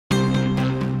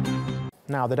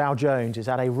Now, the Dow Jones is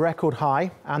at a record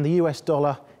high and the US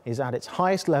dollar is at its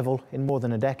highest level in more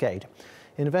than a decade.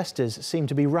 Investors seem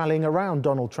to be rallying around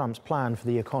Donald Trump's plan for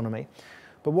the economy.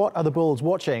 But what are the bulls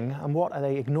watching and what are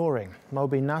they ignoring?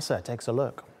 Mobin Nasir takes a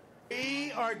look.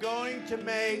 We are going to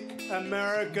make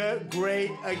America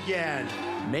great again.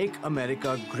 Make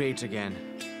America great again.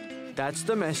 That's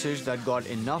the message that got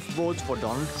enough votes for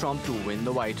Donald Trump to win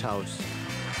the White House.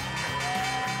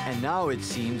 And now it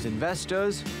seems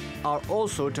investors are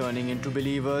also turning into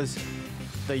believers.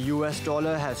 The US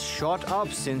dollar has shot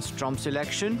up since Trump's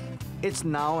election. It's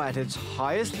now at its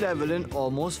highest level in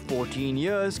almost 14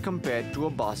 years compared to a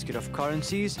basket of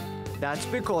currencies. That's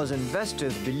because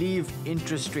investors believe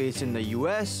interest rates in the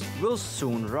US will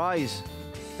soon rise.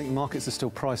 I think markets are still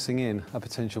pricing in a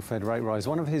potential Fed rate rise.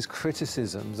 One of his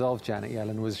criticisms of Janet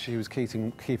Yellen was she was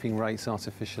keeping rates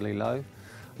artificially low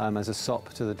as a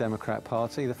sop to the Democrat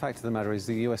Party. The fact of the matter is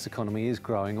the US economy is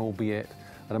growing, albeit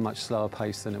at a much slower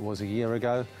pace than it was a year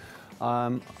ago.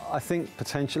 I think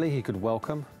potentially he could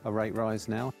welcome a rate rise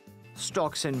now.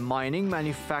 Stocks in mining,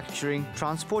 manufacturing,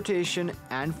 transportation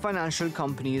and financial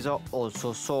companies are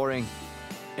also soaring.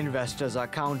 Investors are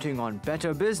counting on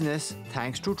better business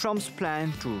thanks to Trump's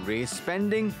plan to raise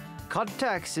spending, cut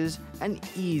taxes and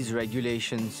ease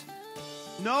regulations.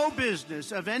 No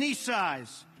business of any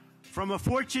size, from a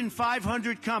Fortune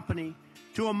 500 company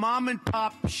to a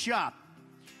mom-and-pop shop,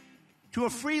 to a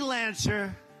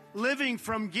freelancer living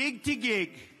from gig to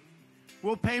gig,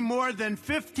 will pay more than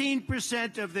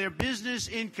 15% of their business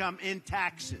income in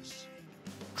taxes.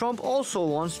 Trump also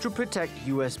wants to protect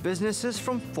US businesses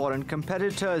from foreign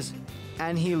competitors,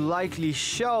 and he'll likely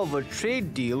shelve a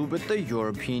trade deal with the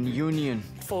European Union.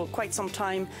 For quite some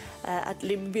time, it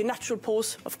will be a natural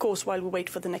pause, of course, while we wait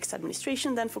for the next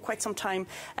administration. Then for quite some time,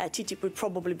 TTIP will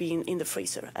probably be in the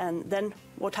freezer. And then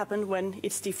what happened when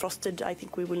it's defrosted, I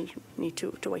think we will need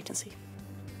to wait and see.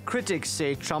 Critics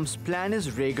say Trump's plan is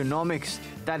Reaganomics,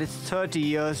 that it's 30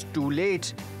 years too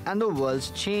late and the world's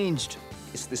changed.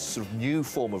 It's this sort of new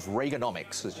form of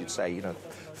Reaganomics, as you'd say,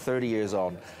 30 years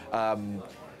on,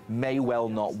 may well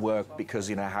not work because,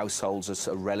 households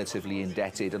are relatively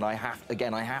indebted. And I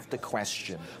have to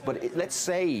question. But let's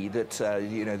say that,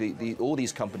 all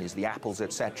these companies, the Apples,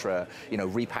 etc.,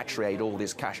 repatriate all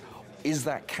this cash. Is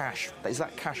that cash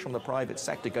from the private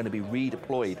sector going to be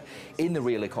redeployed in the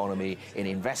real economy, in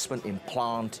investment, in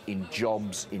plant, in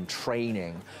jobs, in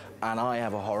training? And I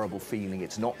have a horrible feeling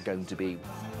it's not going to be.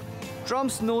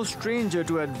 Trump's no stranger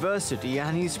to adversity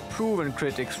and he's proven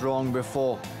critics wrong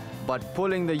before. But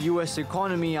pulling the US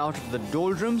economy out of the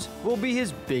doldrums will be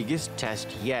his biggest test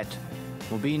yet.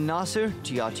 Mobin Nasir,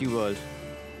 TRT World.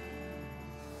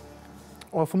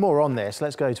 Well, for more on this,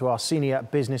 let's go to our senior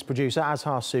business producer,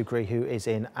 Azhar Sukri, who is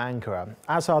in Ankara.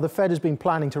 Azhar, the Fed has been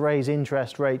planning to raise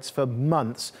interest rates for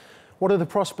months. What are the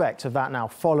prospects of that now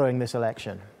following this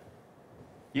election?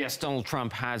 Yes, Donald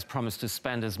Trump has promised to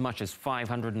spend as much as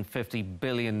 $550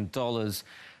 billion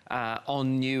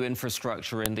on new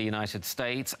infrastructure in the United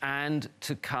States and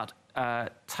to cut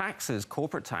taxes,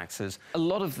 corporate taxes. A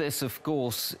lot of this, of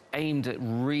course, aimed at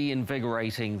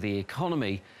reinvigorating the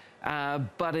economy.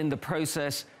 But in the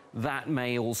process, that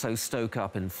may also stoke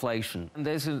up inflation. And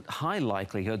there's a high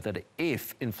likelihood that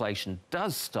if inflation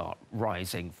does start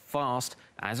rising fast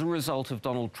as a result of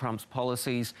Donald Trump's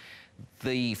policies,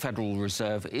 the Federal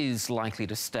Reserve is likely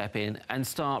to step in and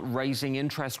start raising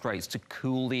interest rates to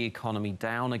cool the economy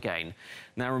down again.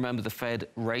 Now, remember, the Fed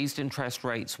raised interest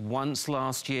rates once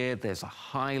last year. There's a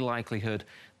high likelihood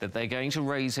that they're going to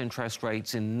raise interest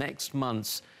rates in next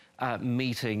month's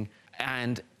meeting.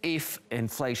 And if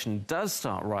inflation does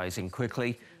start rising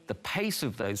quickly, the pace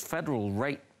of those federal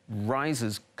rate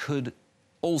rises could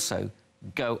also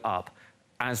go up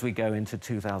as we go into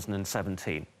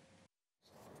 2017.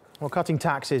 Well, cutting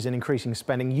taxes and increasing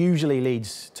spending usually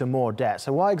leads to more debt.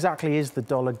 So why exactly is the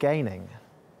dollar gaining?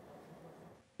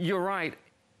 You're right.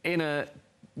 In a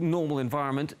normal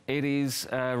environment, it is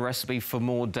a recipe for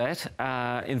more debt.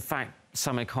 In fact,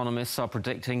 some economists are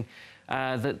predicting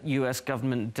that US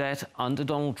government debt under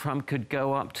Donald Trump could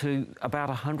go up to about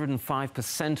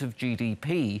 105% of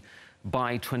GDP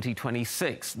by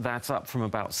 2026. That's up from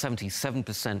about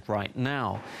 77% right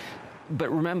now.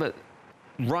 But remember,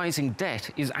 rising debt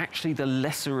is actually the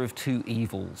lesser of two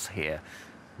evils here.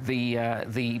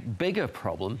 The bigger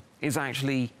problem is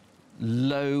actually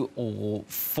low or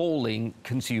falling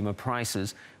consumer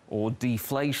prices or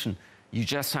deflation. You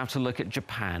just have to look at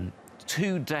Japan.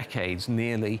 2 decades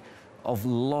nearly of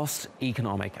lost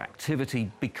economic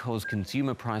activity because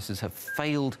consumer prices have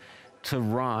failed to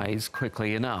rise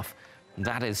quickly enough.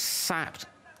 That has sapped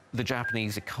the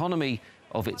Japanese economy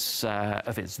of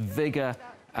its vigor,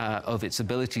 of its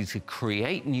ability to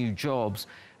create new jobs.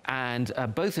 And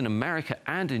both in America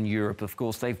and in Europe, of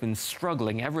course, they've been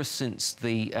struggling ever since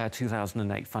the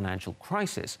 2008 financial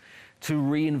crisis to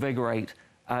reinvigorate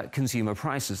consumer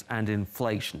prices and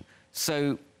inflation.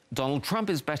 So Donald Trump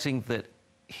is betting that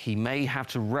he may have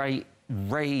to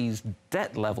raise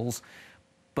debt levels,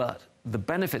 but the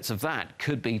benefits of that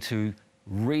could be to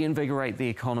reinvigorate the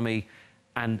economy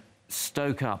and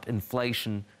stoke up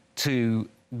inflation to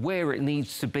where it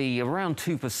needs to be. Around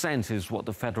 2% is what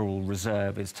the Federal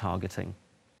Reserve is targeting.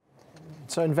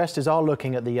 So investors are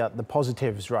looking at the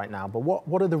positives right now, but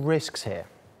what are the risks here?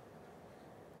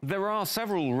 There are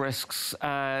several risks,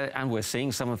 and we're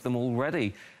seeing some of them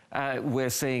already. We're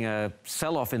seeing a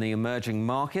sell-off in the emerging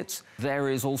markets. There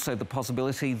is also the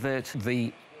possibility that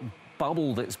the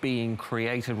bubble that's being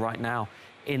created right now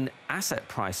in asset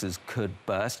prices could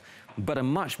burst, but a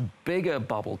much bigger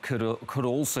bubble could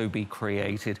also be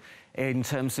created in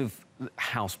terms of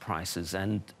house prices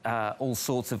and all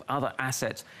sorts of other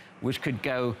assets, which could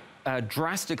go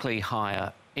drastically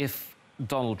higher if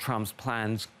Donald Trump's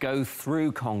plans go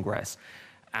through Congress.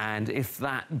 And if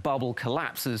that bubble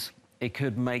collapses, it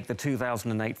could make the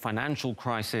 2008 financial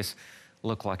crisis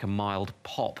look like a mild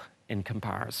pop in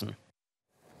comparison.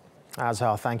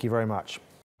 Azhar, thank you very much.